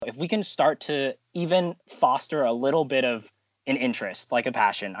if we can start to even foster a little bit of an interest, like a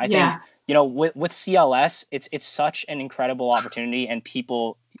passion, I think, Yeah. with CLS, it's such an incredible opportunity, and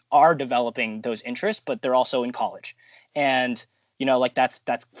people are developing those interests, but they're also in college. And, like that's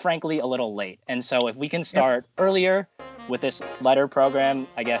frankly a little late. And so if we can start earlier with this letter program,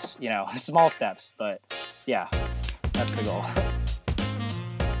 I guess, small steps, but yeah, that's the goal.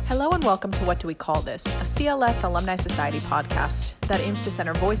 Hello and welcome to What Do We Call This, a CLS Alumni Society podcast that aims to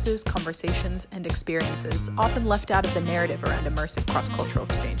center voices, conversations, and experiences often left out of the narrative around immersive cross-cultural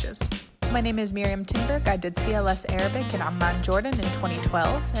exchanges. My name is Miriam Tinberg. I did CLS Arabic in Amman, Jordan in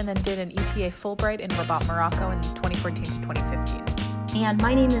 2012, and then did an ETA Fulbright in Rabat, Morocco in 2014 to 2015. And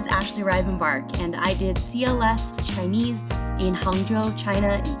my name is Ashley Rivenbark, and I did CLS Chinese in Hangzhou,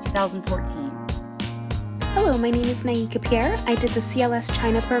 China in 2014. Hello, my name is Naika Pierre. I did the CLS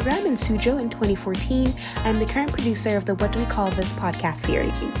China program in Suzhou in 2014. I'm the current producer of the What Do We Call This podcast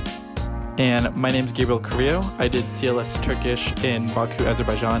series. And my name is Gabriel Carrillo. I did CLS Turkish in Baku,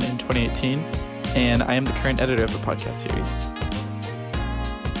 Azerbaijan in 2018. And I am the current editor of the podcast series.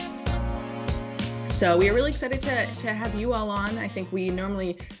 So we are really excited to have you all on. I think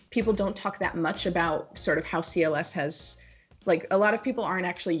people don't talk that much about sort of how CLS has, like, a lot of people aren't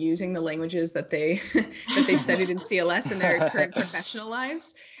actually using the languages that they studied in CLS in their current professional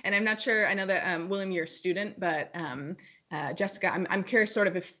lives. And I'm not sure, I know that William, you're a student, but Jessica, I'm curious sort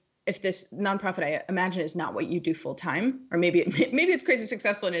of if this nonprofit, I imagine, is not what you do full time, or maybe it's crazy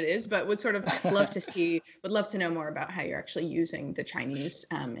successful and it is, but would love to know more about how you're actually using the Chinese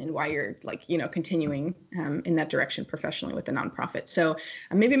and why you're continuing in that direction professionally with the nonprofit. So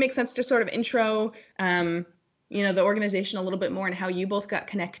maybe it makes sense to sort of intro the organization a little bit more and how you both got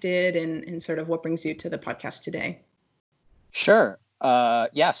connected and sort of what brings you to the podcast today. Sure.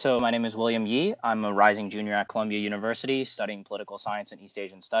 So my name is William Yi. I'm a rising junior at Columbia University studying political science and East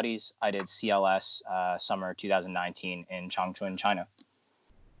Asian studies. I did CLS summer 2019 in Changchun, China.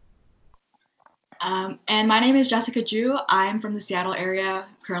 And my name is Jessica Ju. I'm from the Seattle area,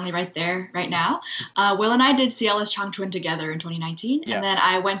 currently right there, right now. Will and I did CLS Changchun together in 2019. Yeah. And then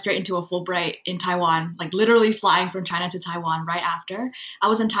I went straight into a Fulbright in Taiwan, like literally flying from China to Taiwan right after. I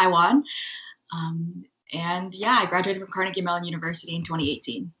was in Taiwan. I graduated from Carnegie Mellon University in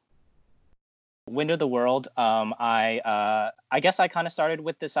 2018. Window the World. I guess I kind of started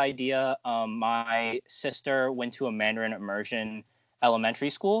with this idea. My sister went to a Mandarin immersion elementary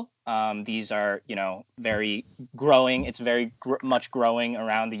school. These are, very growing. It's very much growing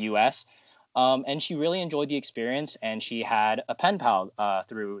around the U.S. And she really enjoyed the experience, and she had a pen pal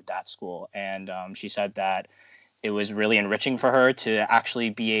through that school. And she said that it was really enriching for her to actually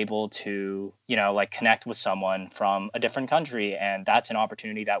be able to, connect with someone from a different country. And that's an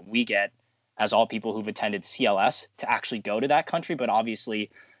opportunity that we get as all people who've attended CLS to actually go to that country. But obviously,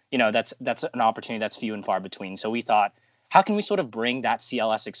 that's an opportunity that's few and far between. So we thought, how can we sort of bring that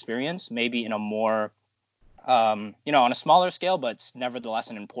CLS experience maybe in a more, on a smaller scale, but nevertheless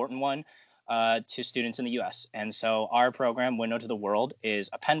an important one to students in the U.S. And so our program, Window to the World,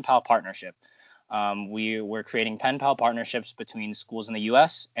 is a pen pal partnership. We're creating pen pal partnerships between schools in the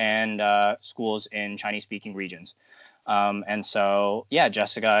U.S. and schools in Chinese-speaking regions. And so,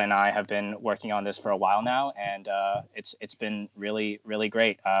 Jessica and I have been working on this for a while now, and it's been really, really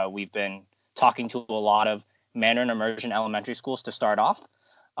great. We've been talking to a lot of Mandarin immersion elementary schools to start off,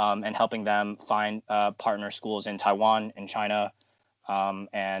 and helping them find partner schools in Taiwan and China.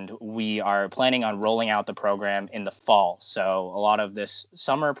 And we are planning on rolling out the program in the fall. So a lot of this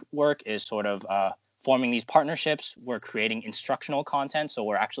summer work is sort of forming these partnerships. We're creating instructional content. So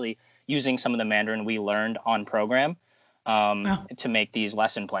we're actually using some of the Mandarin we learned on program to make these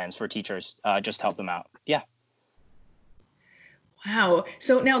lesson plans for teachers, just to help them out. Yeah. Wow.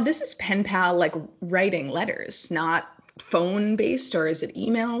 So now this is pen pal, like writing letters, not phone based, or is it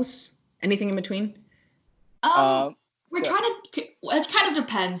emails? Anything in between? We're trying to, it kind of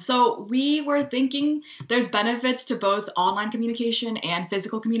depends. So we were thinking there's benefits to both online communication and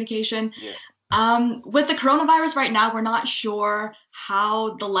physical communication. Yeah. With the coronavirus right now, we're not sure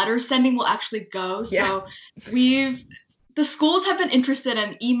how the letter sending will actually go. So the schools have been interested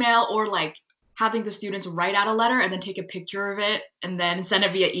in email, or like having the students write out a letter and then take a picture of it and then send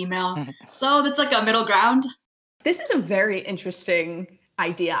it via email. So that's like a middle ground. This is a very interesting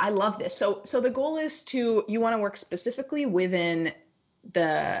idea. I love this. So the goal is you want to work specifically within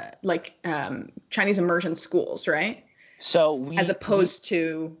the Chinese immersion schools, right? So as opposed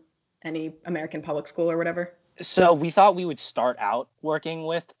to any American public school or whatever. So we thought we would start out working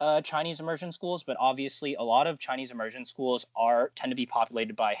with Chinese immersion schools, but obviously a lot of Chinese immersion schools tend to be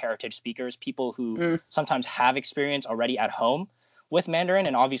populated by heritage speakers, people who sometimes have experience already at home with Mandarin.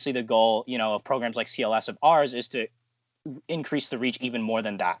 And obviously the goal, of programs like CLS of ours is to increase the reach even more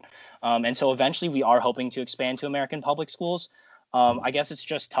than that. And so eventually we are hoping to expand to American public schools. I guess it's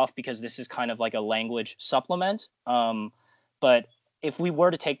just tough because this is kind of like a language supplement. But if we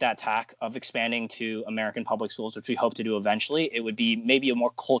were to take that tack of expanding to American public schools, which we hope to do eventually, it would be maybe a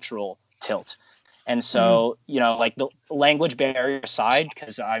more cultural tilt. And so, like the language barrier aside,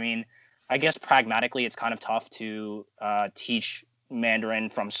 because I guess pragmatically, it's kind of tough to teach Mandarin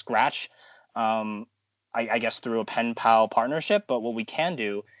from scratch, I guess through a pen pal partnership. But what we can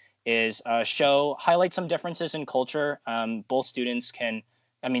do is highlight some differences in culture. Students can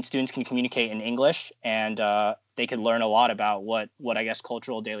communicate in English, and they could learn a lot about what I guess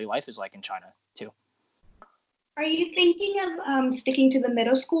cultural daily life is like in China too. Are you thinking of sticking to the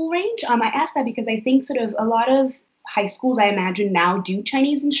middle school range? I asked that because I think sort of a lot of high schools, I imagine, now do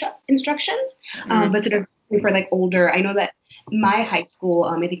Chinese instructions, but sort of for like older. I know that my high school,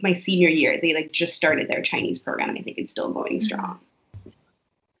 I think my senior year, they like just started their Chinese program, and I think it's still going strong.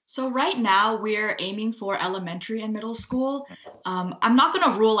 So right now we're aiming for elementary and middle school. I'm not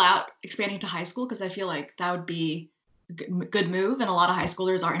going to rule out expanding to high school because I feel like that would be a good move, and a lot of high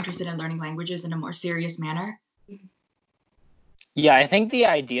schoolers are interested in learning languages in a more serious manner. Yeah, I think the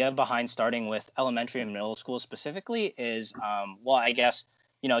idea behind starting with elementary and middle school specifically is, I guess,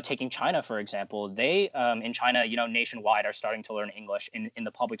 taking China, for example, they in China, nationwide are starting to learn English in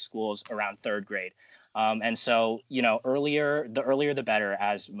the public schools around 3rd grade. And so, the earlier the better,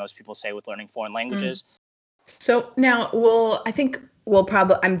 as most people say with learning foreign languages. So now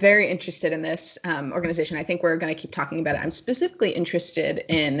I'm very interested in this organization. I think we're going to keep talking about it. I'm specifically interested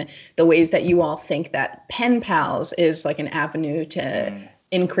in the ways that you all think that pen pals is like an avenue to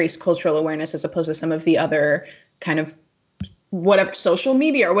increase cultural awareness as opposed to some of the other kind of whatever social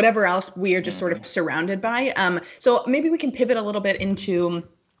media or whatever else we are just sort of surrounded by. So maybe we can pivot a little bit into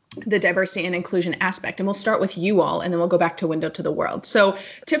the diversity and inclusion aspect. And we'll start with you all, and then we'll go back to Window to the World. So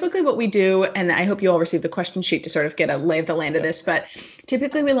typically what we do, and I hope you all receive the question sheet to sort of get a lay of the land of this, but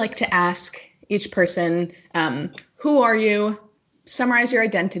typically we like to ask each person, who are you? Summarize your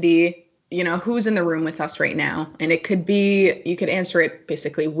identity, who's in the room with us right now. And it could be, you could answer it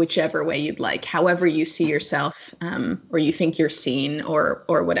basically whichever way you'd like, however you see yourself, or you think you're seen, or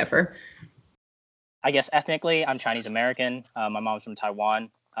whatever. I guess ethnically, I'm Chinese American. My mom's from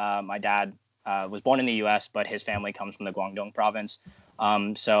Taiwan. My dad was born in the U.S., but his family comes from the Guangdong province.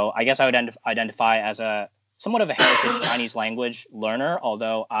 So I guess I would identify as somewhat of a heritage Chinese language learner,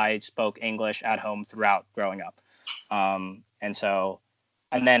 although I spoke English at home throughout growing up.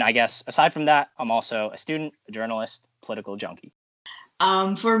 And then I guess aside from that, I'm also a student, a journalist, political junkie.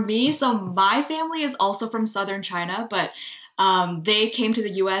 For me, so my family is also from southern China, but they came to the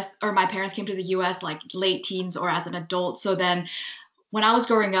U.S., or my parents came to the U.S. like late teens or as an adult. So then when I was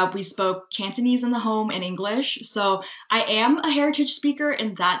growing up, we spoke Cantonese in the home and English. So I am a heritage speaker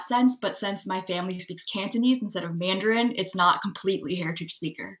in that sense, but since my family speaks Cantonese instead of Mandarin, it's not completely heritage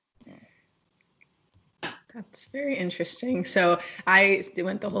speaker. That's very interesting. So I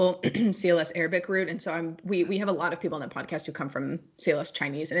went the whole CLS Arabic route. And so we have a lot of people on the podcast who come from CLS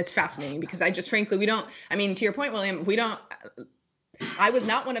Chinese, and it's fascinating because I just frankly, to your point, William, I was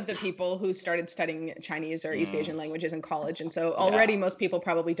not one of the people who started studying Chinese or East Asian languages in college. And so already most people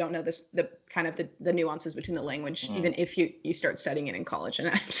probably don't know the nuances between the language, even if you start studying it in college. And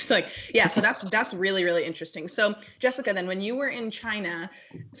I'm just like, so that's really, really interesting. So Jessica, then when you were in China,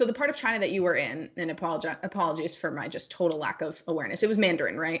 so the part of China that you were in, and apologies for my just total lack of awareness, it was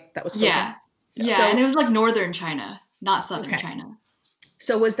Mandarin, right? That was so, and it was like northern China, not southern China.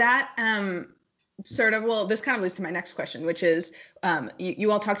 So was that this kind of leads to my next question, which is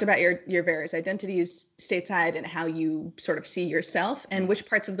you all talked about your various identities stateside and how you sort of see yourself, and which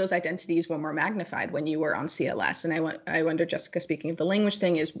parts of those identities were more magnified when you were on CLS. And I wonder, Jessica, speaking of the language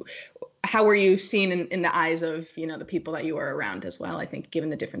thing, is how were you seen in the eyes of the people that you were around as well, I think,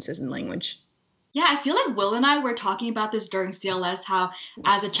 given the differences in language? Yeah, I feel like Will and I were talking about this during CLS, how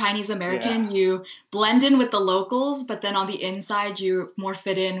as a Chinese American, you blend in with the locals, but then on the inside, you more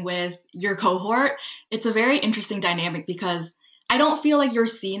fit in with your cohort. It's a very interesting dynamic because I don't feel like you're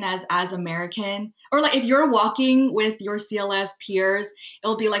seen as American, or like if you're walking with your CLS peers,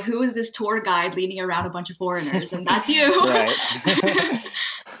 it'll be like, who is this tour guide leading around a bunch of foreigners? And that's you. Right.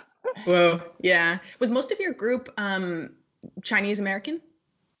 Whoa. Yeah. Was most of your group Chinese American?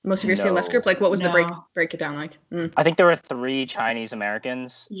 Most of your CLS group? Like, what was the break it down like? I think there were 3 Chinese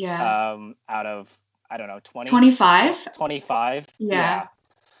Americans. Yeah. Out of, I don't know, 20? 25. 25. Yeah.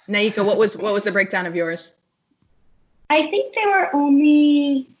 Naika, what was the breakdown of yours? I think there were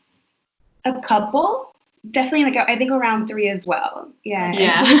only a couple definitely like I think around 3 as well. Yeah.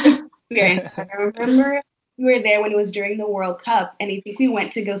 Yeah. I remember we were there when it was during the World Cup, and I think we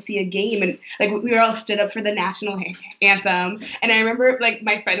went to go see a game, and like we were all stood up for the national anthem, and I remember like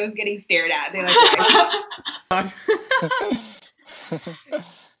my friend was getting stared at. They're like,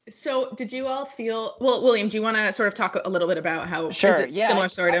 So did you all feel, well, William, do you want to sort of talk a little bit about how Sure, is it similar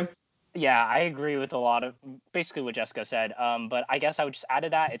sort of? Yeah, I agree with a lot of basically what Jessica said. But I guess I would just add to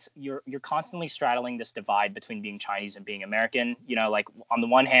that, it's you're constantly straddling this divide between being Chinese and being American. You know, like on the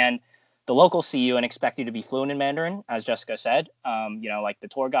one hand, the locals see you and expect you to be fluent in Mandarin, as Jessica said. You know, like the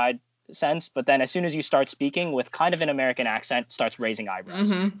tour guide sense. But then as soon as you start speaking with kind of an American accent, starts raising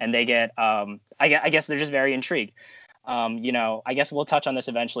eyebrows, and they get I guess they're just very intrigued. You know, I guess we'll touch on this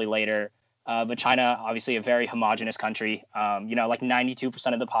eventually later. But China, obviously a very homogenous country. You know, like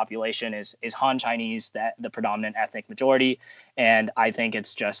 92% of the population is Han Chinese, the predominant ethnic majority. And I think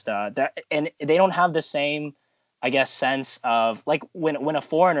it's just that, and they don't have the same, I guess, sense of like when a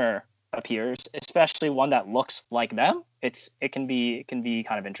foreigner appears, especially one that looks like them, it can be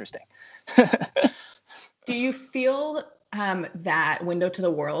kind of interesting. Do you feel that Window to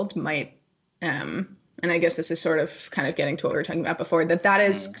the World might and I guess this is sort of kind of getting to what we were talking about before, that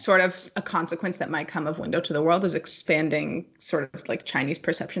is sort of a consequence that might come of Window to the World, is expanding sort of like Chinese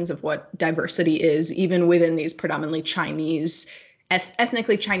perceptions of what diversity is, even within these predominantly Chinese,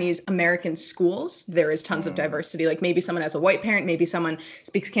 ethnically Chinese American schools. There is tons of diversity. Like maybe someone has a white parent, maybe someone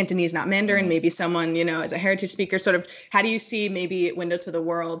speaks Cantonese, not Mandarin, maybe someone, you know, is a heritage speaker. Sort of, how do you see maybe Window to the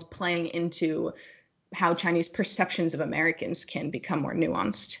World playing into how Chinese perceptions of Americans can become more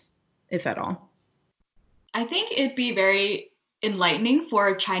nuanced, if at all? I think it'd be very enlightening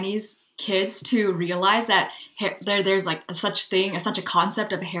for Chinese kids to realize that there's like such a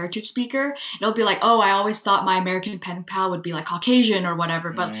concept of a heritage speaker. It'll be like, oh, I always thought my American pen pal would be like Caucasian or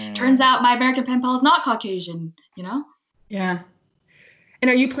whatever, but turns out my American pen pal is not Caucasian, you know? Yeah.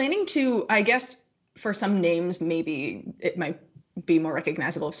 And are you planning to, I guess, for some names, maybe it might be more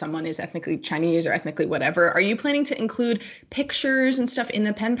recognizable if someone is ethnically Chinese or ethnically whatever. Are you planning to include pictures and stuff in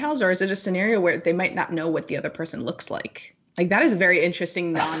the pen pals, or is it a scenario where they might not know what the other person looks like? Like that is a very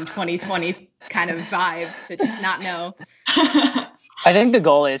interesting non-2020 kind of vibe to just not know. I think the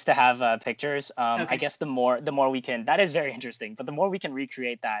goal is to have pictures. Okay. I guess the more we can, that is very interesting, but the more we can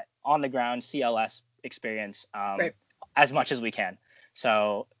recreate that on the ground CLS experience right. as much as we can.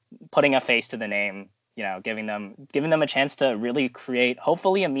 So putting a face to the name, you know, giving them a chance to really create,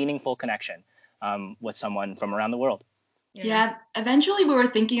 hopefully, a meaningful connection with someone from around the world. Yeah, eventually we were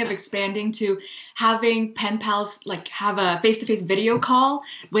thinking of expanding to having pen pals like have a face-to-face video call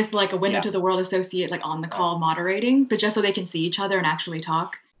with like a Window to the World associate like on the call moderating, but just so they can see each other and actually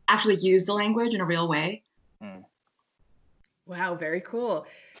talk, actually use the language in a real way. Wow, very cool.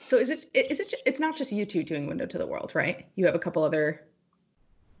 So is it it's not just you two doing Window to the World, right? You have a couple other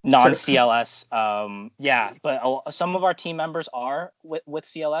non-CLS, but some of our team members are with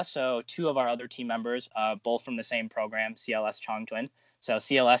CLS. So 2 of our other team members, both from the same program, CLS Chongqing. So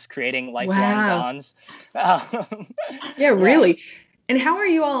CLS creating lifelong bonds. Yeah, really. And how are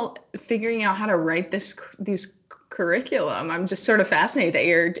you all figuring out how to write these curriculum? I'm just sort of fascinated that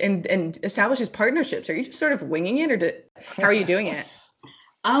you're and establishes partnerships. Are you just sort of winging it, or how are you doing it?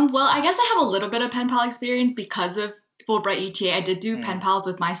 Well, I guess I have a little bit of pen pal experience because of Fulbright ETA. I did do pen pals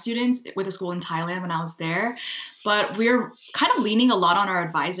with my students with a school in Thailand when I was there, but we're kind of leaning a lot on our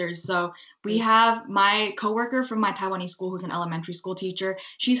advisors. So we have my coworker from my Taiwanese school who's an elementary school teacher.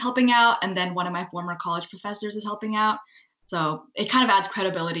 She's helping out, and then one of my former college professors is helping out. So it kind of adds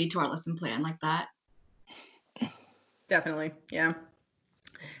credibility to our lesson plan like that. Definitely, yeah.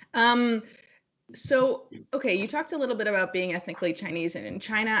 So, okay, you talked a little bit about being ethnically Chinese and in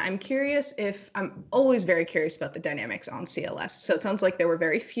China. I'm always very curious about the dynamics on CLS. So it sounds like there were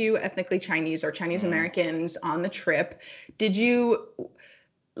very few ethnically Chinese or Chinese Americans on the trip. Did you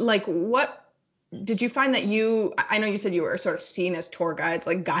find that I know you said you were sort of seen as tour guides,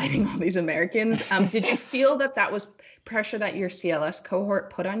 like guiding all these Americans. Did you feel that was pressure that your CLS cohort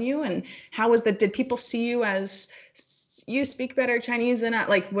put on you? And how was that? Did people see you as you speak better Chinese than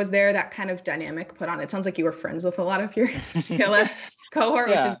was there that kind of dynamic put on? It sounds like you were friends with a lot of your CLS cohort,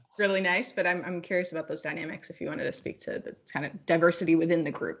 which is really nice, but I'm curious about those dynamics if you wanted to speak to the kind of diversity within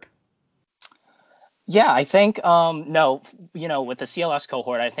the group. Yeah, I think, no, with the CLS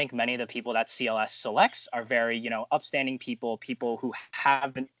cohort, I think many of the people that CLS selects are very, upstanding people who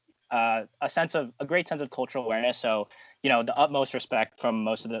have a great sense of cultural awareness. So, the utmost respect from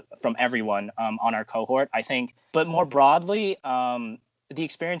everyone on our cohort, I think. But more broadly, the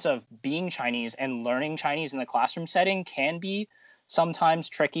experience of being Chinese and learning Chinese in the classroom setting can be sometimes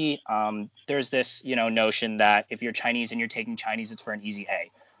tricky. There's this, notion that if you're Chinese and you're taking Chinese, it's for an easy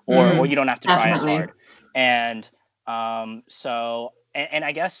A, or you don't have to try as hard. And so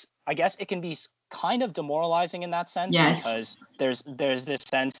I guess it can be kind of demoralizing in that sense, because there's this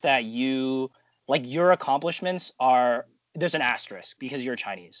sense that your accomplishments there's an asterisk because you're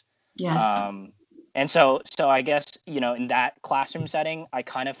Chinese. Yes. And so I guess, in that classroom setting, I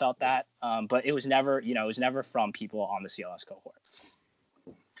kind of felt that, but it was never from people on the CLS cohort.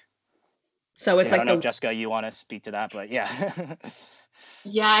 So it's I don't know if Jessica, you want to speak to that, but yeah.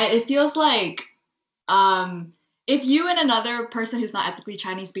 Yeah, it feels like if you and another person who's not ethnically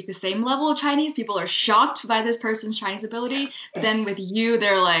Chinese speak the same level of Chinese, people are shocked by this person's Chinese ability. But then with you,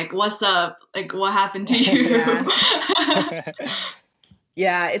 they're like, "What's up? Like, what happened to you?"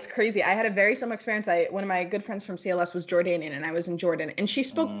 Yeah, it's crazy. I had a very similar experience. One of my good friends from CLS was Jordanian, and I was in Jordan, and she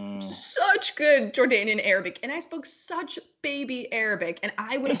spoke such good Jordanian Arabic, and I spoke such baby Arabic, and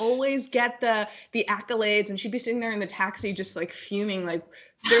I would always get the accolades, and she'd be sitting there in the taxi just like fuming, like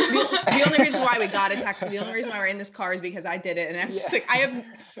the only reason why we got a taxi, the only reason why we're in this car is because I did it, and I'm just like, I have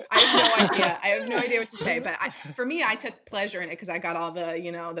no idea. I have no idea what to say, but for me, I took pleasure in it because I got all the,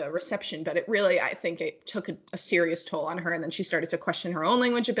 the reception, but it really, I think it took a serious toll on her, and then she started to question her own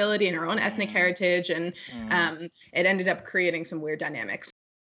language ability and her own ethnic heritage, and it ended up creating some weird dynamics.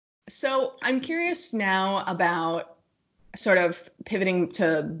 So I'm curious now about sort of pivoting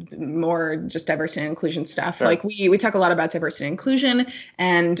to more just diversity and inclusion stuff. Sure. Like we talk a lot about diversity and inclusion,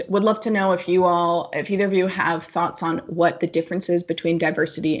 and would love to know if either of you have thoughts on what the difference is between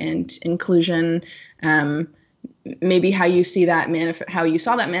diversity and inclusion. Maybe how you see that how you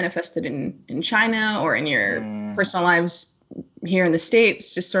saw that manifested in China or in your personal lives here in the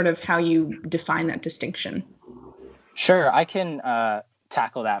States, just sort of how you define that distinction. Sure, I can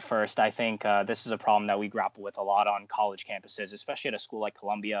tackle that first. I think this is a problem that we grapple with a lot on college campuses, especially at a school like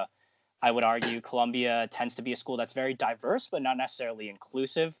Columbia. I would argue Columbia tends to be a school that's very diverse, but not necessarily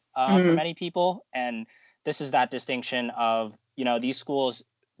inclusive for many people. And this is that distinction of, these schools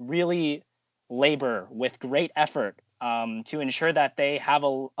really labor with great effort to ensure that they have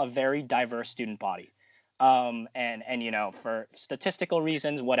a very diverse student body. And for statistical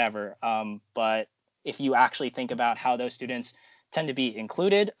reasons, whatever. But if you actually think about how those students tend to be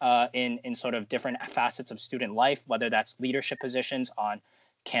included in sort of different facets of student life, whether that's leadership positions on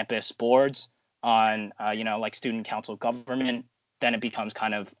campus boards, on, like student council government, then it becomes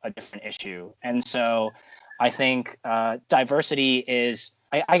kind of a different issue. And so I think diversity is,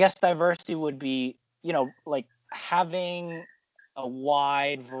 I guess diversity would be, like having a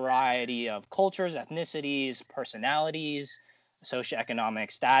wide variety of cultures, ethnicities, personalities, socioeconomic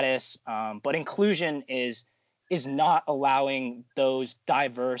status, but inclusion is not allowing those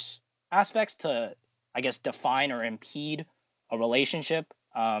diverse aspects to, I guess, define or impede a relationship,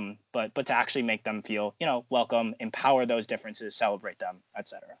 but to actually make them feel, welcome, empower those differences, celebrate them,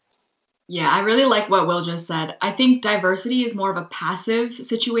 etc. Yeah, I really like what Will just said. I think diversity is more of a passive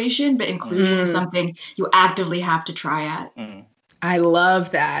situation, but inclusion is something you actively have to try at. I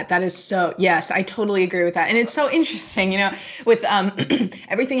love that. That is so, yes, I totally agree with that. And it's so interesting, with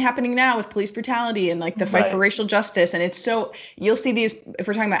everything happening now with police brutality and like the fight for racial justice. And it's so, you'll see these, if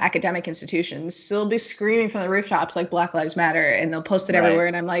we're talking about academic institutions, they'll be screaming from the rooftops like Black Lives Matter, and they'll post it everywhere.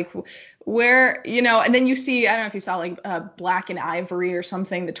 And I'm like, where, and then you see, I don't know if you saw like Black in Ivory or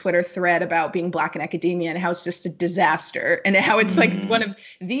something, the Twitter thread about being Black in academia and how it's just a disaster and how it's like one of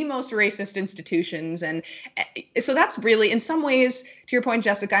the most racist institutions. And so that's really, in some ways, to your point,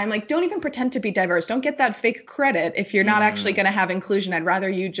 Jessica, I'm like, don't even pretend to be diverse. Don't get that fake credit if you're not actually going to have inclusion. I'd rather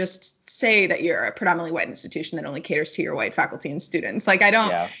you just say that you're a predominantly white institution that only caters to your white faculty and students. Like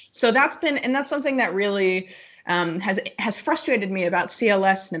so that's something that really has frustrated me about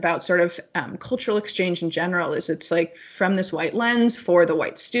CLS and about sort of cultural exchange in general, is it's like from this white lens for the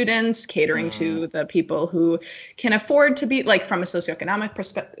white students, catering to the people who can afford to be, like, from a socioeconomic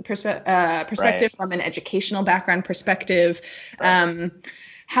perspective, from an educational background perspective.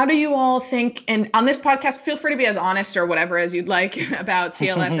 How do you all think, and on this podcast, feel free to be as honest or whatever as you'd like about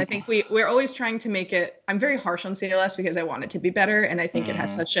CLS. I think we're always trying to make it, I'm very harsh on CLS because I want it to be better. And I think it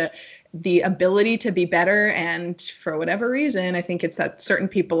has the ability to be better. And for whatever reason, I think it's that certain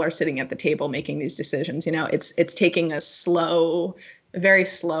people are sitting at the table making these decisions. It's taking a very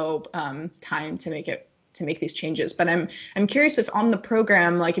slow time to make these changes. But I'm curious if on the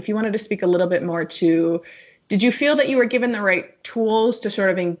program, like if you wanted to speak a little bit more to, did you feel that you were given the right tools to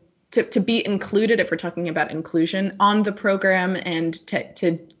sort of to be included, if we're talking about inclusion, on the program, and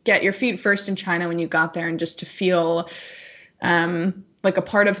to get your feet first in China when you got there and just to feel like a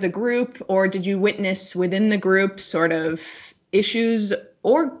part of the group? Or did you witness within the group sort of issues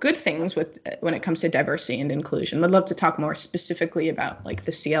or good things with when it comes to diversity and inclusion? I'd love to talk more specifically about like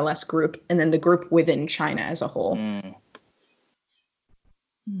the CLS group and then the group within China as a whole.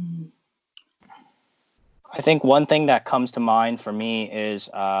 I think one thing that comes to mind for me is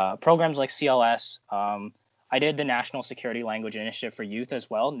programs like CLS. I did the National Security Language Initiative for Youth as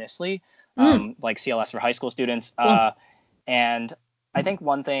well, NSLI, like CLS for high school students. And I think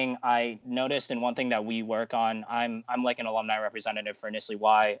one thing I noticed and one thing that we work on, I'm like an alumni representative for NSLI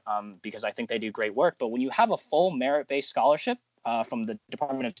Y because I think they do great work. But when you have a full merit-based scholarship from the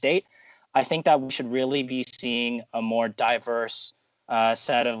Department of State, I think that we should really be seeing a more diverse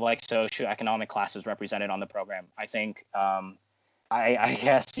set of like socioeconomic classes represented on the program. I think I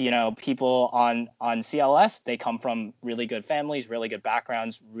guess, you know, people on CLS, they come from really good families, really good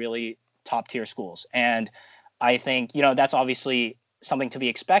backgrounds, really top tier schools. And I think, you know, that's obviously something to be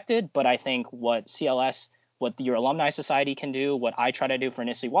expected. But I think what CLS, what your alumni society can do, what I try to do for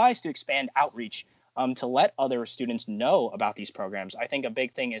NSLI Y is to expand outreach to let other students know about these programs. I think a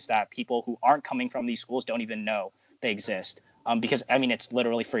big thing is that people who aren't coming from these schools don't even know they exist because, I mean, it's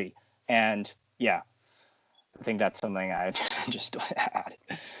literally free. And yeah. I think that's something I just add.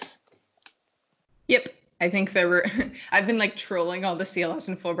 Yep. I think I've been like trolling all the CLS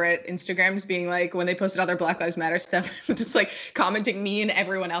and Fulbright Instagrams being like, when they posted all their Black Lives Matter stuff, just like commenting me and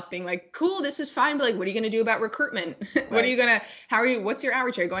everyone else being like, cool, this is fine. But like, what are you going to do about recruitment? Right. What's your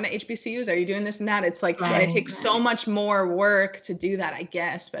outreach? Are you going to HBCUs? Are you doing this and that? It's like, it takes so much more work to do that, I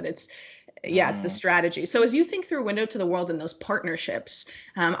guess, but it's the strategy. So as you think through Window to the World and those partnerships,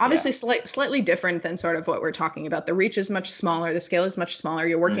 obviously slightly different than sort of what we're talking about. The reach is much smaller. The scale is much smaller.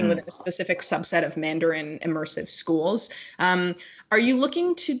 You're working within a specific subset of Mandarin immersive schools. Are you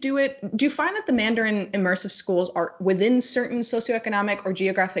looking to do it? Do you find that the Mandarin immersive schools are within certain socioeconomic or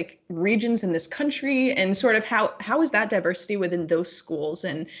geographic regions in this country? And sort of how is that diversity within those schools?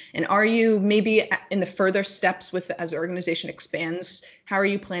 And are you maybe in the further steps as the organization expands? How are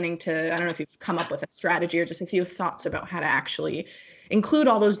you planning to, I don't know if you've come up with a strategy or just a few thoughts about how to actually include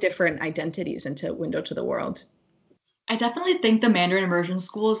all those different identities into Window to the World? I definitely think the Mandarin immersion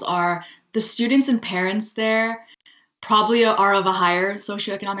schools are, the students and parents there probably are of a higher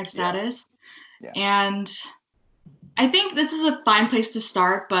socioeconomic status. Yeah. And I think this is a fine place to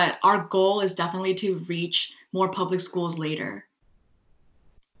start, but our goal is definitely to reach more public schools later.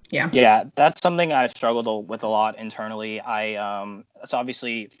 Yeah, that's something I've struggled with a lot internally. It's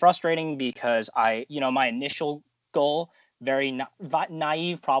obviously frustrating because my initial goal, very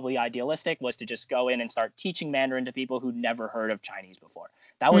naive, probably idealistic, was to just go in and start teaching Mandarin to people who'd never heard of Chinese before.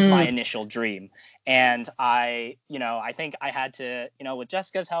 That was my initial dream. And I think I had to, with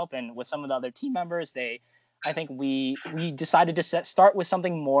Jessica's help and with some of the other team members, I think we decided to start with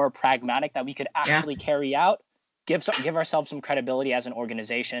something more pragmatic that we could actually carry out, give ourselves some credibility as an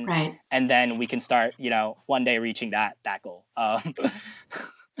organization, right. And then we can start, one day reaching that goal.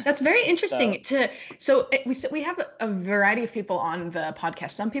 That's very interesting. We have a variety of people on the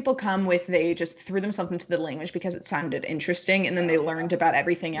podcast. Some people come they just threw themselves into the language because it sounded interesting, and then they learned about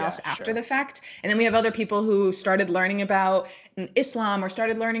everything else after the fact. And then we have other people who started learning about Islam or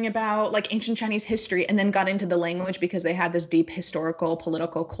started learning about like ancient Chinese history and then got into the language because they had this deep historical,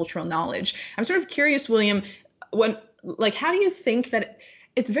 political, cultural knowledge. I'm sort of curious, William, how do you think that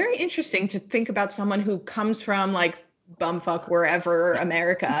it's very interesting to think about someone who comes from like bumfuck wherever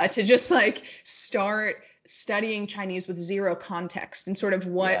America to just like start studying Chinese with zero context and sort of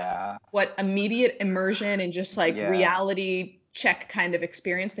what immediate immersion and just like reality check kind of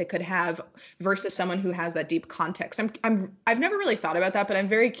experience they could have versus someone who has that deep context. I've never really thought about that, but I'm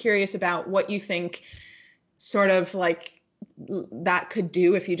very curious about what you think sort of like that could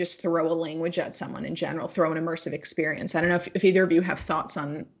do if you just throw a language at someone in general, throw an immersive experience. I don't know if either of you have thoughts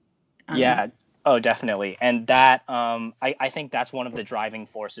on Oh, definitely. And that, I think that's one of the driving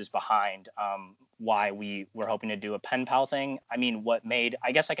forces behind why we were hoping to do a pen pal thing. I mean,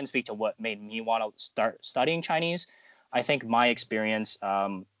 I guess I can speak to what made me want to start studying Chinese. I think my experience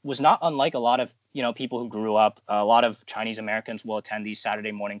was not unlike a lot of, people who grew up. A lot of Chinese Americans will attend these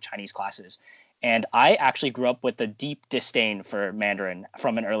Saturday morning Chinese classes. And I actually grew up with a deep disdain for Mandarin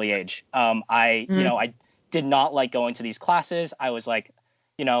from an early age. I did not like going to these classes. I was like,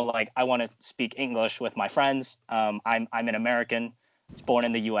 I want to speak English with my friends. I'm an American, born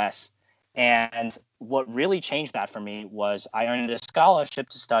in the U.S. And what really changed that for me was I earned a scholarship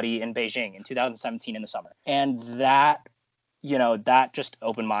to study in Beijing in 2017 in the summer. And that just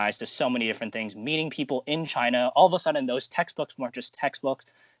opened my eyes to so many different things. Meeting people in China, all of a sudden those textbooks weren't just textbooks.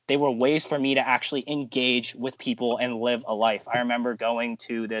 They were ways for me to actually engage with people and live a life. I remember going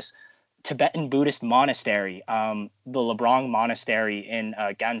to this Tibetan Buddhist monastery, the Labrang Monastery in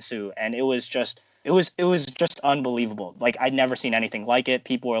Gansu, and it was just unbelievable. Like, I'd never seen anything like it.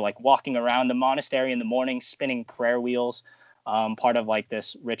 People were like walking around the monastery in the morning, spinning prayer wheels, part of like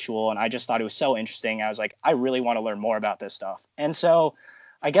this ritual, and I just thought it was so interesting. I was like, I really want to learn more about this stuff. And so,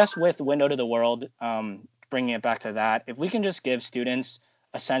 I guess with Window to the World, bringing it back to that, if we can just give students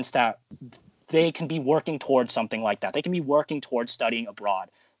a sense that they can be working towards something like that, they can be working towards studying abroad.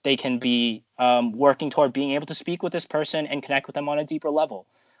 They can be working toward being able to speak with this person and connect with them on a deeper level.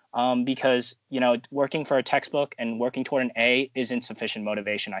 Because, working for a textbook and working toward an A is insufficient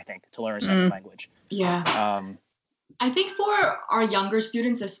motivation, I think, to learn a second language. Yeah. I think for our younger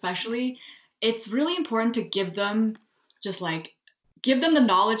students especially, it's really important to give them the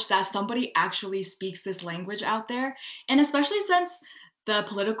knowledge that somebody actually speaks this language out there. And especially since the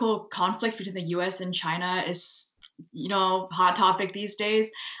political conflict between the US and China is hot topic these days.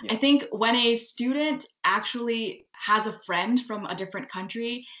 Yeah. I think when a student actually has a friend from a different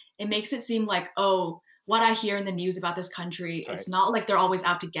country, it makes it seem like, oh, what I hear in the news about this country, right. It's not like they're always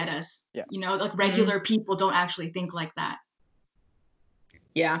out to get us. Yeah. Like regular people don't actually think like that.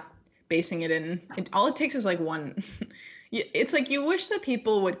 Yeah, basing it in, all it takes is like one. It's like you wish that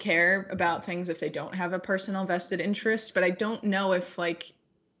people would care about things if they don't have a personal vested interest, but I don't know if like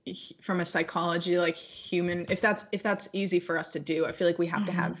from a psychology, like human, if that's easy for us to do. I feel like we have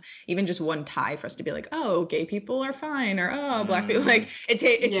to have even just one tie for us to be like, oh, gay people are fine, or oh, black people, like it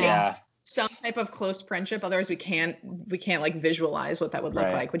takes some type of close friendship. Otherwise we can't like visualize what that would look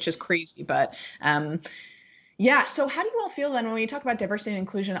like, which is crazy. But yeah. So how do you all feel then when we talk about diversity and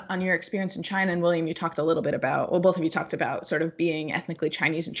inclusion on your experience in China? And William, you talked a little bit about, well, both of you talked about sort of being ethnically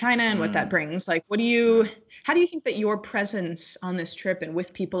Chinese in China and what that brings. Like, how do you think that your presence on this trip and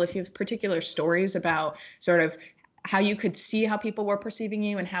with people, if you have particular stories about sort of how you could see how people were perceiving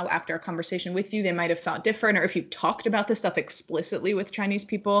you and how after a conversation with you, they might have thought different, or if you talked about this stuff explicitly with Chinese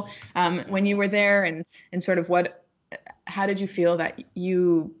people when you were there, and sort of how did you feel that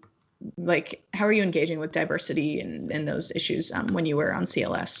how are you engaging with diversity and those issues when you were on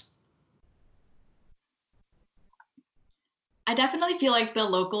CLS? I definitely feel like the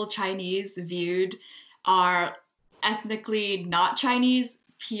local Chinese viewed our ethnically not Chinese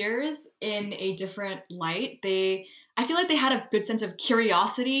peers in a different light. I feel like they had a good sense of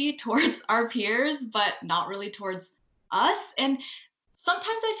curiosity towards our peers, but not really towards us. And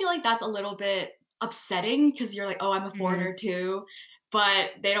sometimes I feel like that's a little bit upsetting because you're like, oh, I'm a foreigner too,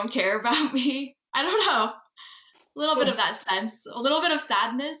 but they don't care about me. I don't know. A little bit of that sense, a little bit of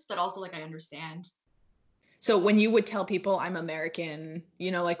sadness, but also like I understand. So when you would tell people I'm American,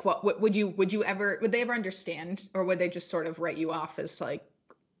 like what would they ever understand, or would they just sort of write you off as like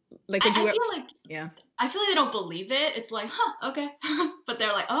I feel like they don't believe it. It's like, huh, okay. But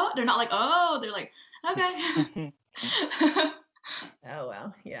they're like, oh, they're not like, oh, they're like, okay. Oh,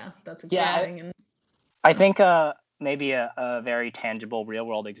 wow. Yeah, that's exciting. Yeah, I think maybe a very tangible real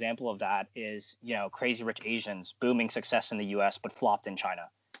world example of that is, Crazy Rich Asians, booming success in the US, but flopped in China.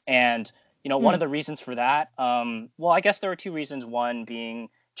 And, one of the reasons for that, I guess there were two reasons. One being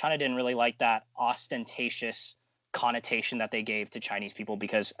China didn't really like that ostentatious connotation that they gave to Chinese people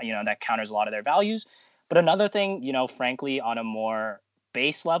because, that counters a lot of their values. But another thing, frankly, on a more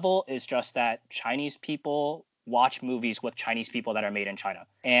base level is just that Chinese people watch movies with Chinese people that are made in China.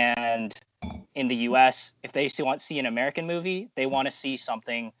 And in the US, if they see an American movie, they want to see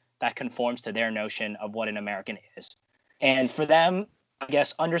something that conforms to their notion of what an American is. And for them, I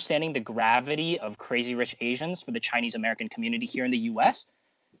guess, understanding the gravity of Crazy Rich Asians for the Chinese American community here in the US,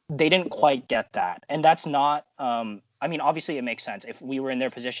 they didn't quite get that. And that's not, obviously it makes sense. If we were in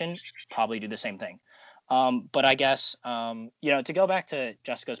their position, probably do the same thing. But I guess, to go back to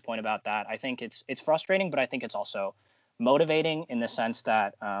Jessica's point about that, I think it's frustrating, but I think it's also motivating in the sense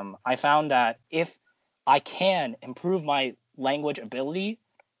that I found that if I can improve my language ability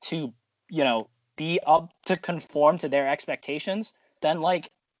to, be up to conform to their expectations, then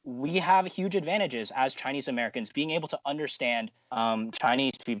we have huge advantages as Chinese Americans being able to understand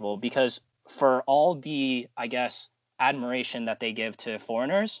Chinese people, because for all the, I guess, admiration that they give to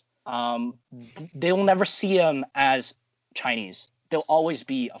foreigners, they will never see them as Chinese. They'll always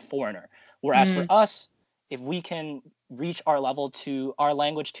be a foreigner. Whereas for us, if we can reach our language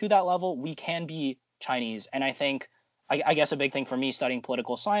to that level, we can be Chinese. And I think, I guess a big thing for me studying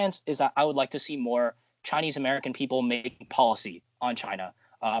political science is that I would like to see more Chinese American people making policy on China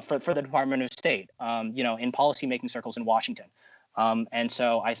for the Department of State, in policy making circles in Washington. And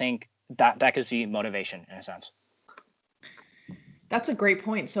so I think that gives me motivation in a sense. That's a great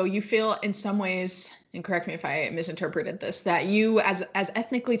point. So you feel in some ways and correct me if I misinterpreted this, that you as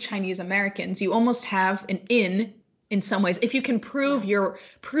ethnically Chinese Americans, you almost have an in some ways, if you can prove your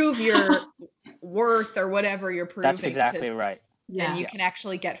worth or whatever you're proving. That's exactly right. Then you can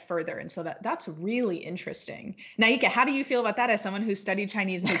actually get further. And so that's really interesting. Naika, how do you feel about that as someone who studied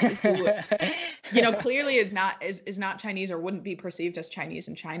Chinese, who clearly is not Chinese or wouldn't be perceived as Chinese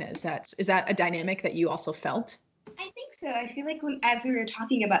in China? Is that a dynamic that you also felt? I think so. I feel like as we were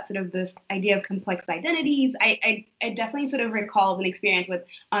talking about sort of this idea of complex identities, I definitely sort of recalled an experience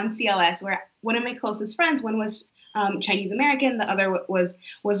on CLS where one of my closest friends, one was Chinese American, the other was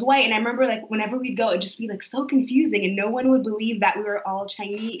white, and I remember like whenever we'd go, it'd just be like so confusing, and no one would believe that we were all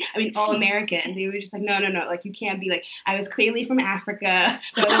Chinese. I mean, all American. They were just like, no, like you can't be like. I was clearly from Africa.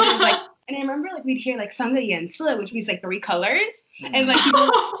 The other was like, and I remember like we'd hear like Sangha Yan Si, which means like 3 colors, and like people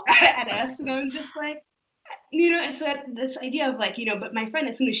at us, and I'm just like. And so this idea of like, but my friend,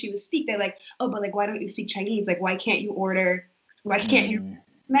 as soon as she would speak, they're like, oh, but like, why don't you speak Chinese? Like, why can't you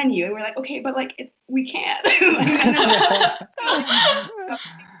menu? And we're like, okay, but like, we can't.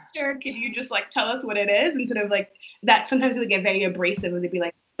 Sure, can you just like tell us what it is? And sort of like that, sometimes it would get very abrasive and they'd be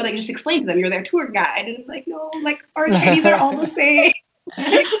like, but like, just explain to them, you're their tour guide. And it's like, no, like our Chinese are all the same.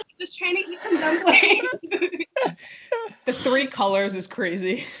 Just trying to eat some dumplings. The 3 colors is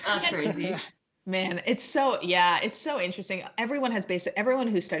crazy. That's crazy. Man, it's so interesting. Everyone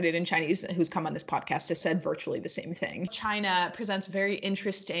who studied in Chinese who's come on this podcast has said virtually the same thing. China presents very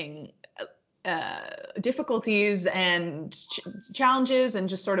interesting difficulties and challenges and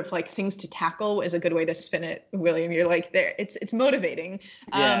just sort of like things to tackle is a good way to spin it, William. You're like there. It's motivating.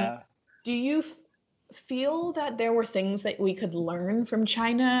 Yeah. Do you feel that there were things that we could learn from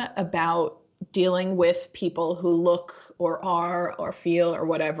China about dealing with people who look or are or feel or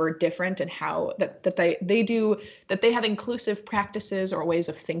whatever different, and how that they have inclusive practices or ways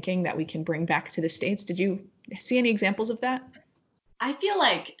of thinking that we can bring back to the States? Did you see any examples of that? I feel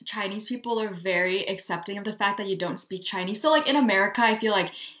like Chinese people are very accepting of the fact that you don't speak Chinese. So like in America, I feel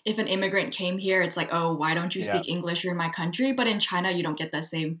like if an immigrant came here, it's like, oh, why don't you speak English? You're in my country. But in China, you don't get that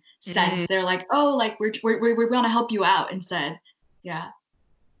same sense. Mm-hmm. They're like, oh, like we're going to help you out instead. Yeah.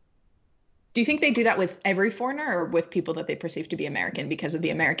 Do you think they do that with every foreigner or with people that they perceive to be American because of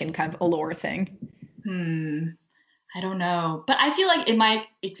the American kind of allure thing? I don't know. But I feel like in my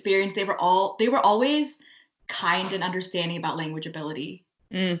experience, they were always kind and understanding about language ability.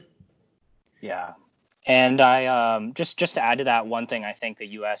 Yeah. And I just to add to that, one thing I think the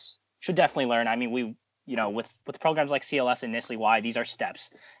US should definitely learn. I mean, we, with programs like CLS and NSLI Y, these are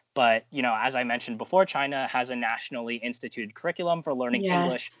steps. But, as I mentioned before, China has a nationally instituted curriculum for learning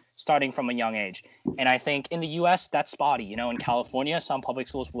English starting from a young age. And I think in the US, that's spotty. In California, some public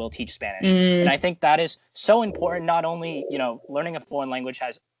schools will teach Spanish. And I think that is so important. Not only, learning a foreign language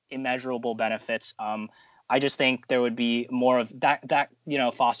has immeasurable benefits. I just think there would be more of that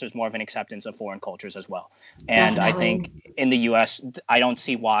fosters more of an acceptance of foreign cultures as well. And definitely. I think in the US, I don't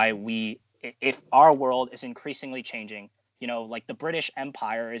see why if our world is increasingly changing, like the British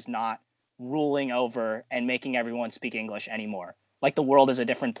Empire is not ruling over and making everyone speak English anymore. Like the world is a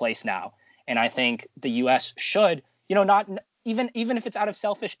different place now. And I think the US should, not even if it's out of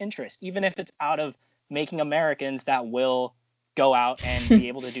selfish interest, even if it's out of making Americans that will go out and be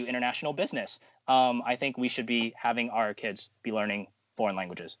able to do international business. I think we should be having our kids be learning foreign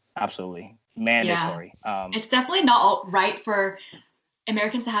languages. Absolutely. Mandatory. Yeah. It's definitely not right for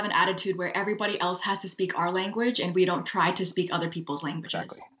Americans to have an attitude where everybody else has to speak our language and we don't try to speak other people's languages.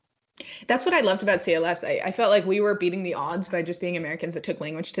 Exactly. That's what I loved about CLS. I felt like we were beating the odds by just being Americans that took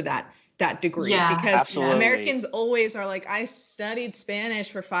language to that degree. Yeah, because absolutely. Americans always are like, I studied Spanish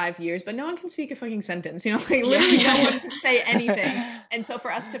for 5 years, but no one can speak a fucking sentence. Literally no one can say anything. And so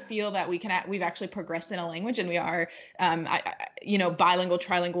for us to feel that we've actually progressed in a language and we are, bilingual,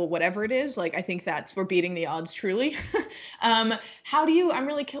 trilingual, whatever it is, like I think we're beating the odds truly. I'm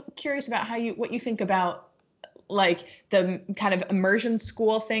really curious about what you think about like the kind of immersion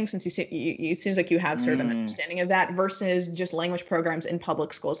school thing, since it seems like you have sort of an understanding of that versus just language programs in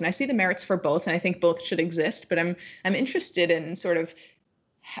public schools. And I see the merits for both, and I think both should exist, but I'm interested in sort of,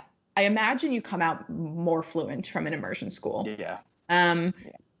 I imagine you come out more fluent from an immersion school. Yeah.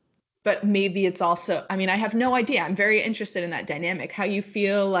 But maybe it's also, I have no idea. I'm very interested in that dynamic. How you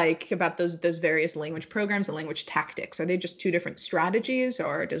feel like about those various language programs and language tactics. Are they just two different strategies,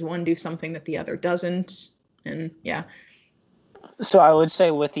 or does one do something that the other doesn't? And yeah. So I would say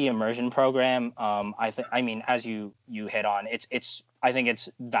with the immersion program, as you hit on, I think it's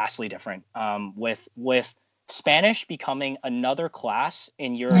vastly different. With Spanish becoming another class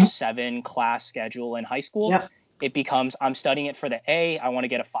in your 7-class schedule in high school, it becomes, I'm studying it for the A, I want to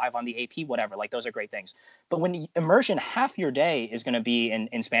get a 5 on the AP, whatever. Like, those are great things. But when immersion, half your day is going to be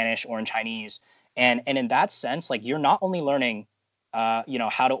in Spanish or in Chinese. And in that sense, like, you're not only learning, how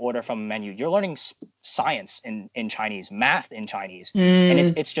to order from a menu, you're learning science in Chinese, math in Chinese.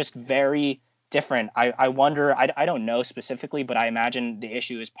 And it's just very different. I wonder, I don't know specifically, but I imagine the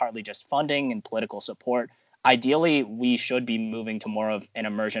issue is partly just funding and political support. Ideally, we should be moving to more of an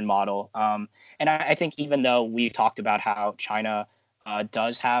immersion model. And I think even though we've talked about how China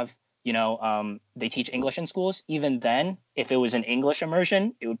does have, they teach English in schools, even then, if it was an English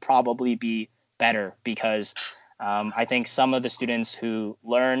immersion, it would probably be better, because I think some of the students who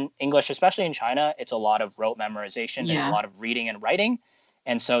learn English, especially in China, it's a lot of rote memorization, it's a lot of reading and writing.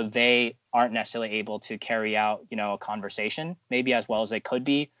 And so they aren't necessarily able to carry out, a conversation maybe as well as they could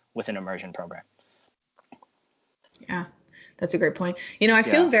be with an immersion program. Yeah, that's a great point.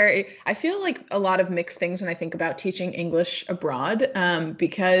 I feel like a lot of mixed things when I think about teaching English abroad,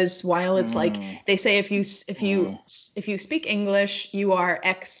 because while it's like they say if you speak English, you are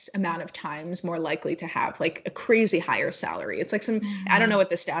X amount of times more likely to have like a crazy higher salary. It's like I don't know what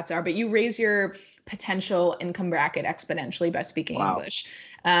the stats are, but you raise your potential income bracket exponentially by speaking English.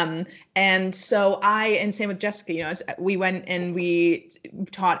 And so and same with Jessica, as we went and we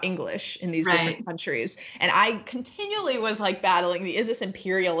taught English in these different countries. And I continually was like battling is this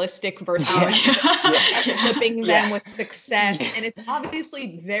imperialistic versus flipping them with success. And it's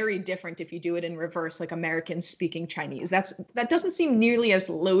obviously very different if you do it in reverse, like Americans speaking Chinese. That doesn't seem nearly as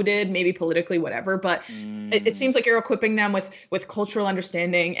loaded, maybe politically, whatever, but it seems like you're equipping them with cultural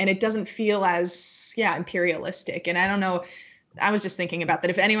understanding, and it doesn't feel as imperialistic. And I don't know, I was just thinking about that.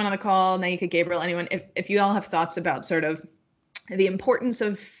 If anyone on the call, Naika, Gabriel, anyone, if you all have thoughts about sort of the importance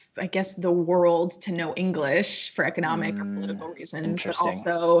of, I guess, the world to know English for economic or political reasons, but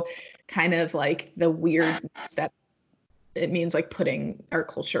also kind of like the weirdness that it means, like putting our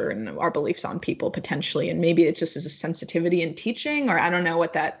culture and our beliefs on people potentially. And maybe it just is a sensitivity in teaching, or I don't know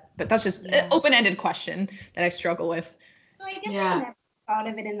what but that's just an open-ended question that I struggle with. So I guess I never thought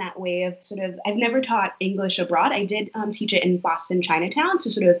of it in that way of sort of, I've never taught English abroad. I did teach it in Boston, Chinatown,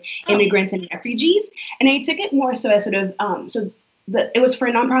 to sort of immigrants and refugees. And I took it more so as sort of, it was for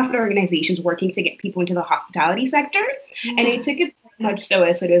nonprofit organizations working to get people into the hospitality sector. And I took it much so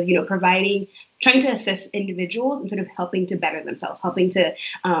as sort of, trying to assist individuals and sort of helping to better themselves, helping to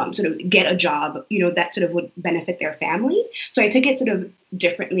sort of get a job, that sort of would benefit their families. So I took it sort of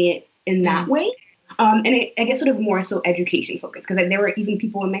differently in that way. And I guess sort of more so education focused, because there were even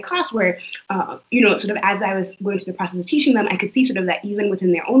people in my class where, sort of as I was going through the process of teaching them, I could see sort of that even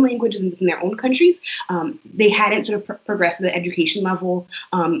within their own languages and within their own countries, they hadn't sort of progressed to the education level,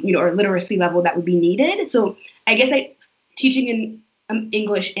 or literacy level that would be needed. So I guess teaching in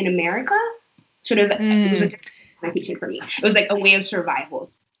English in America sort of it was a different teaching for me. It was like a way of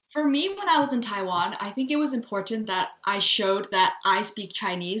survival. For me, when I was in Taiwan, I think it was important that I showed that I speak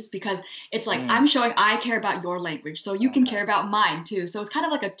Chinese, because it's like I'm showing I care about your language, so you can care about mine too. So it's kind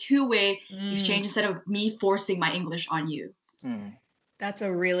of like a two-way exchange instead of me forcing my English on you. That's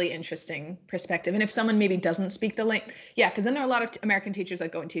a really interesting perspective. And if someone maybe doesn't speak the language, because then there are a lot of American teachers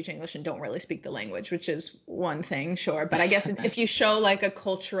that go and teach English and don't really speak the language, which is one thing, sure. But I guess if you show like a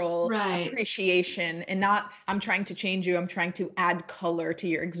cultural appreciation and not, I'm trying to change you, I'm trying to add color to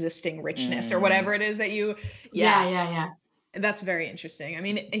your existing richness or whatever it is that you, that's very interesting. I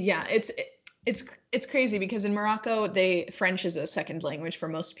mean, it's crazy because in Morocco, French is a second language for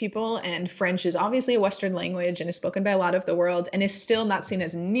most people, and French is obviously a Western language and is spoken by a lot of the world, and is still not seen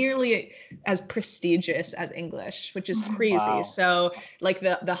as nearly as prestigious as English, which is crazy. Wow. So like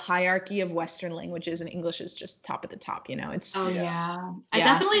the hierarchy of Western languages, and English is just top of the top, It's I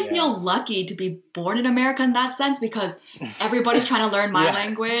definitely feel lucky to be born in America in that sense, because everybody's trying to learn my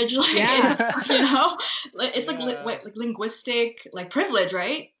language. It's like linguistic privilege,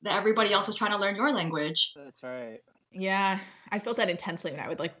 right? That everybody else is trying to learn your language. That's right. Yeah, I felt that intensely when I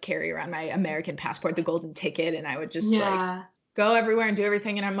would carry around my American passport, the golden ticket, and I would just go everywhere and do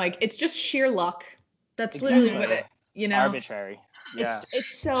everything. And I'm like, it's just sheer luck. That's literally what it, arbitrary. Yeah.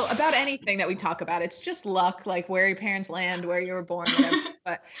 It's so about anything that we talk about, it's just luck, like where your parents land, where you were born, whatever.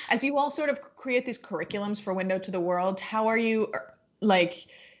 But as you all sort of create these curriculums for Window to the World, how are you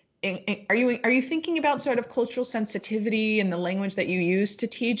are you thinking about sort of cultural sensitivity and the language that you use to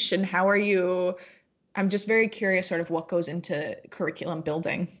teach, and how are you? I'm just very curious sort of what goes into curriculum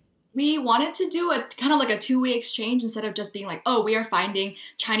building. We wanted to do a kind of like a two-way exchange instead of just being like, oh, we are finding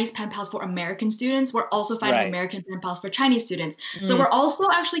Chinese pen pals for American students. We're also finding American pen pals for Chinese students. So we're also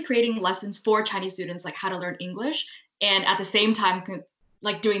actually creating lessons for Chinese students, like how to learn English, and at the same time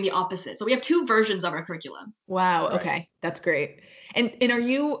like doing the opposite. So we have 2 versions of our curriculum. Wow. Right. Okay. That's great. And are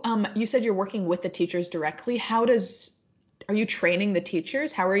you, you said you're working with the teachers directly. Are you training the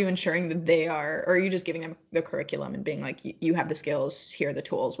teachers? How are you ensuring that they are, or are you just giving them the curriculum and being like, you have the skills, here are the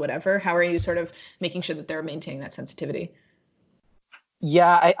tools, whatever? How are you sort of making sure that they're maintaining that sensitivity?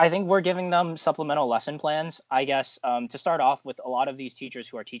 Yeah, I think we're giving them supplemental lesson plans. I guess to start off with, a lot of these teachers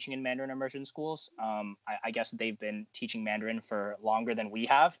who are teaching in Mandarin immersion schools, I guess they've been teaching Mandarin for longer than we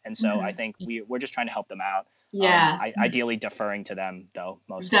have. And so I think we're just trying to help them out. Yeah. Ideally deferring to them, though,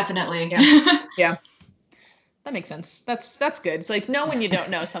 mostly. Definitely. Yeah. Yeah. That makes sense. That's good. It's like, know when you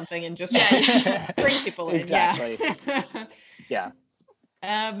don't know something and just bring people in. Exactly. Yeah.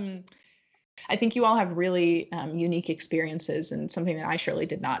 I think you all have really unique experiences, and something that I surely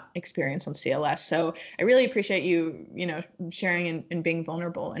did not experience on CLS. So I really appreciate you, sharing and being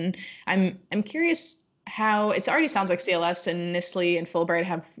vulnerable. And I'm curious how it already sounds like CLS and NISLE and Fulbright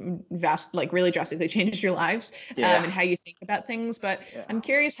have vast, like really drastically changed your lives and how you think about things. But I'm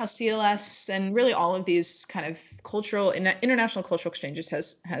curious how CLS and really all of these kind of international cultural exchanges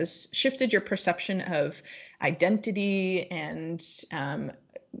has shifted your perception of identity and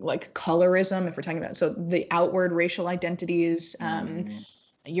like colorism, if we're talking about, so the outward racial identities,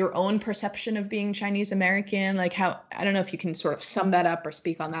 your own perception of being Chinese American, like how, I don't know if you can sort of sum that up or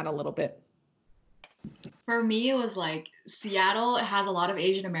speak on that a little bit. For me, it was like Seattle has a lot of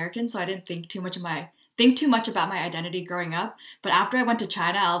Asian Americans, so I didn't think too much about my identity growing up. But after I went to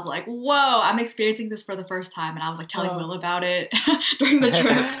China, I was like, whoa, I'm experiencing this for the first time. And I was like telling Will about it during the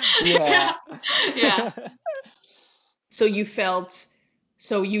trip. Yeah.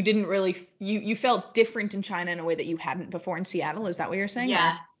 So you didn't really, you felt different in China in a way that you hadn't before in Seattle. Is that what you're saying?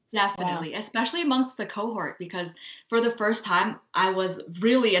 Yeah, definitely. Wow. Especially amongst the cohort, because for the first time, I was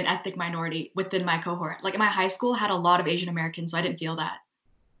really an ethnic minority within my cohort. Like my high school had a lot of Asian Americans, so I didn't feel that.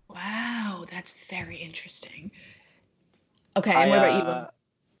 Wow, that's very interesting. Okay, and what about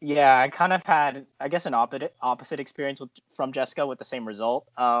you? Yeah, I kind of had, I guess, an opposite experience from Jessica with the same result.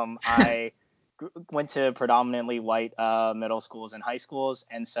 I went to predominantly white middle schools and high schools,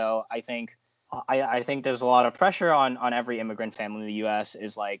 and so I think there's a lot of pressure on every immigrant family in the U.S.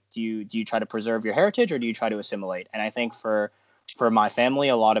 is like, do you try to preserve your heritage or do you try to assimilate? And I think for my family,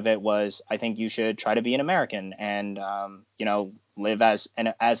 a lot of it was, I think you should try to be an American and live as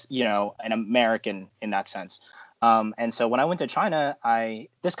an American in that sense. And so when I went to China,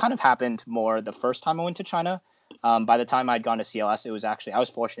 this kind of happened more the first time I went to China. By the time I'd gone to CLS, it was actually, I was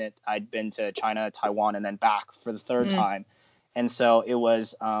fortunate. I'd been to China, Taiwan, and then back for the third time. And so it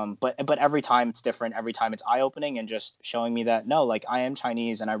was, but every time it's different. Every time it's eye-opening and just showing me that, no, like I am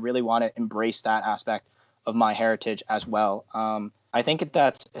Chinese and I really want to embrace that aspect of my heritage as well. I think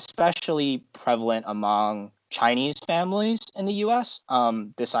that's especially prevalent among Chinese families in the U.S.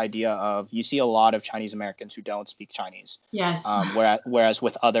 This idea of, you see a lot of Chinese Americans who don't speak Chinese. Yes. Whereas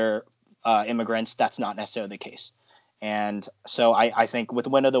with other immigrants, that's not necessarily the case. And so I think with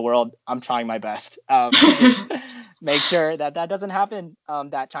Window the World, I'm trying my best to make sure that doesn't happen,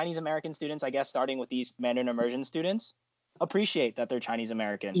 that Chinese American students, I guess, starting with these Mandarin immersion students, appreciate that they're Chinese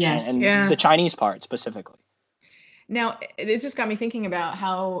American. Yes. And the Chinese part specifically. Now, this just got me thinking about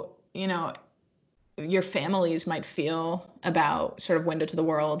how, your families might feel about sort of Window to the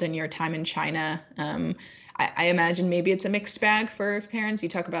World and your time in China. I imagine maybe it's a mixed bag for parents. You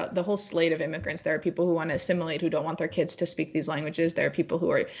talk about the whole slate of immigrants. There are people who want to assimilate, who don't want their kids to speak these languages. There are people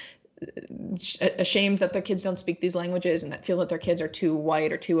who are ashamed that their kids don't speak these languages and that feel that their kids are too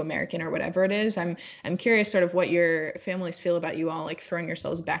white or too American or whatever it is. I'm curious sort of what your families feel about you all, like throwing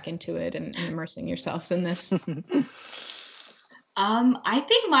yourselves back into it and immersing yourselves in this. I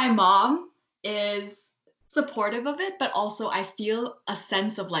think my mom is supportive of it, but also I feel a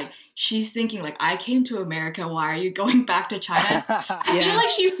sense of like, she's thinking like, I came to America, why are you going back to China? I feel like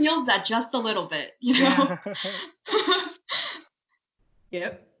she feels that just a little bit, Yeah.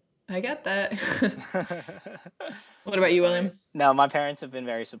 Yep, I get that. What about you, William? No, my parents have been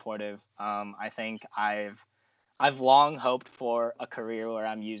very supportive. I think I've long hoped for a career where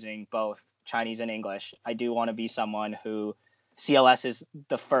I'm using both Chinese and English. I do want to be someone who CLS is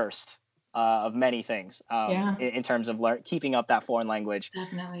the first of many things in terms of keeping up that foreign language.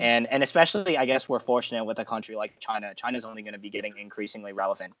 Definitely. And especially, I guess we're fortunate with a country like China. China's only going to be getting increasingly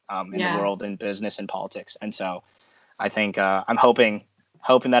relevant in the world, in business and politics. And so I think I'm hoping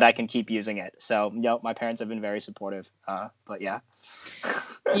that I can keep using it. So, my parents have been very supportive. But yeah.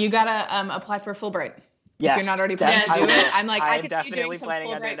 You got to apply for Fulbright. Yes, if you're not already planning to do it. I'm like, I could see you definitely doing some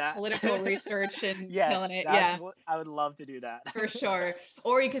planning on doing Fulbright that. political research and Yes, killing it. that's what I would love to do that. For sure.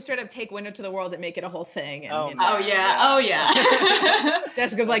 Or you could straight up take Window to the World and make it a whole thing. And, Oh, Oh yeah.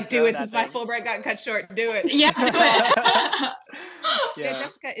 Jessica's like, do it since my Fulbright got cut short. Do it. Yeah, do it. Yeah,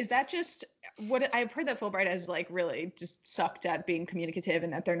 Jessica, is that just what I've heard that Fulbright has like really just sucked at being communicative,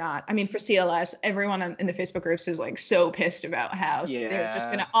 and that they're not. I mean, for CLS, everyone in the Facebook groups is like so pissed about how they're just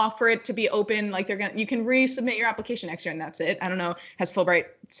going to offer it to be open. Like you can resubmit your application next year and that's it. I don't know. Has Fulbright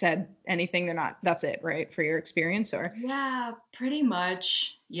said anything? They're not. That's it, right? For your experience, or? Yeah, pretty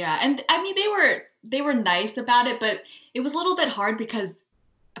much. Yeah, and I mean they were nice about it, but it was a little bit hard because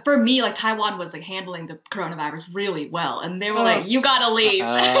for me, like Taiwan was like handling the coronavirus really well, and they were like, "You gotta leave."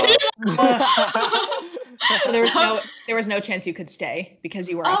 So there was no chance you could stay because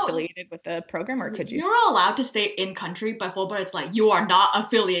you were affiliated with the program, or could you? You're allowed to stay in country, but Fulbright's like, you are not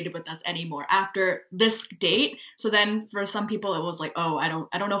affiliated with us anymore after this date. So then for some people it was like, oh, I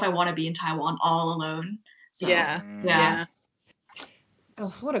don't know if I want to be in Taiwan all alone. So, yeah.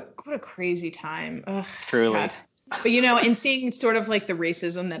 Oh, what a crazy time. Ugh, Truly. God. But, in seeing sort of like the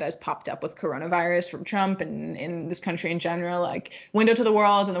racism that has popped up with coronavirus from Trump and in this country in general, like Window to the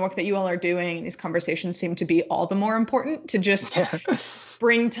World and the work that you all are doing, and these conversations seem to be all the more important to just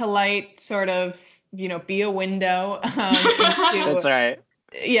bring to light, sort of, be a window into, That's right.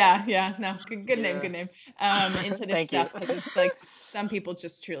 Yeah. No, good name. Into this stuff, because it's like some people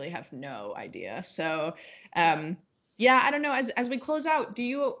just truly have no idea. So, I don't know. As we close out,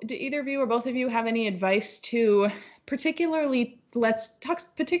 do either of you or both of you have any advice to particularly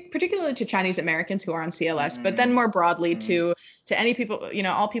to Chinese Americans who are on CLS, but then more broadly to any people,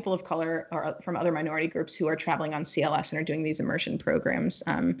 all people of color or from other minority groups who are traveling on CLS and are doing these immersion programs?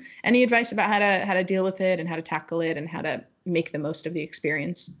 Any advice about how to deal with it and how to tackle it and how to make the most of the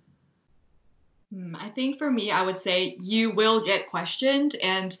experience? I think for me, I would say you will get questioned,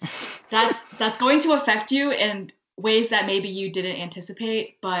 and that's going to affect you in ways that maybe you didn't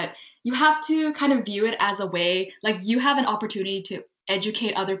anticipate, but you have to kind of view it as a way, like you have an opportunity to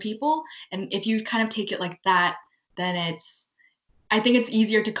educate other people. And if you kind of take it like that, then I think it's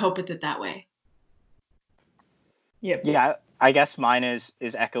easier to cope with it that way. Yep. Yeah, I guess mine is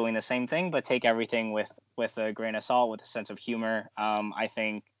echoing the same thing, but take everything with a grain of salt, with a sense of humor. I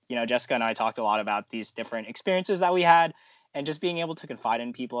think, Jessica and I talked a lot about these different experiences that we had, and just being able to confide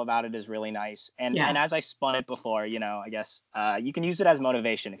in people about it is really nice. And as I spun it before, I guess you can use it as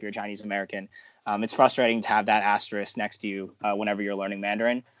motivation if you're Chinese American. It's frustrating to have that asterisk next to you whenever you're learning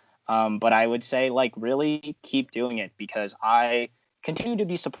Mandarin. But I would say, really keep doing it, because I continue to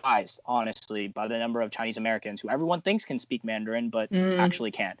be surprised, honestly, by the number of Chinese Americans who everyone thinks can speak Mandarin, but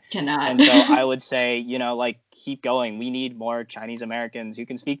actually can't. Cannot. And so I would say, keep going. We need more Chinese Americans who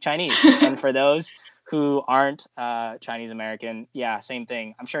can speak Chinese. And for those who aren't Chinese American, same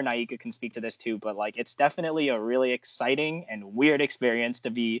thing. I'm sure Naika can speak to this too, but it's definitely a really exciting and weird experience to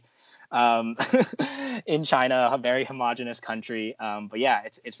be in China, a very homogenous country. But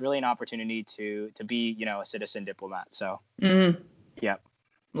it's really an opportunity to be, a citizen diplomat. So,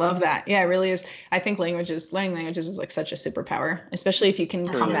 Love that. Yeah, it really is. I think learning languages is like such a superpower, especially if you can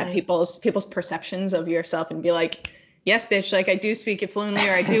combat people's perceptions of yourself and be like, yes, bitch, I do speak it fluently,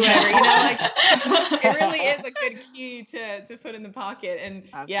 or I do whatever, it really is a good key to put in the pocket. And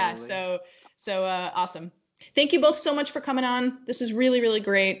Absolutely. so awesome. Thank you both so much for coming on. This is really, really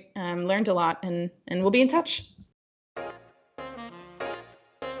great. Learned a lot, and we'll be in touch.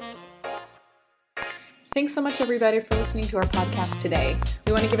 Thanks so much, everybody, for listening to our podcast today.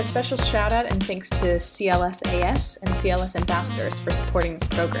 We want to give a special shout out and thanks to CLS-AS and CLS Ambassadors for supporting this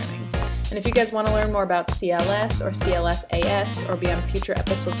programming. And if you guys want to learn more about CLS or CLS-AS or be on future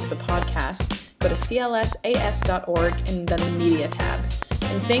episodes of the podcast, go to clsas.org and then the media tab.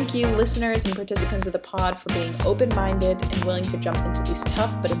 And thank you, listeners and participants of the pod, for being open-minded and willing to jump into these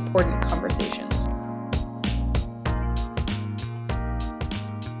tough but important conversations.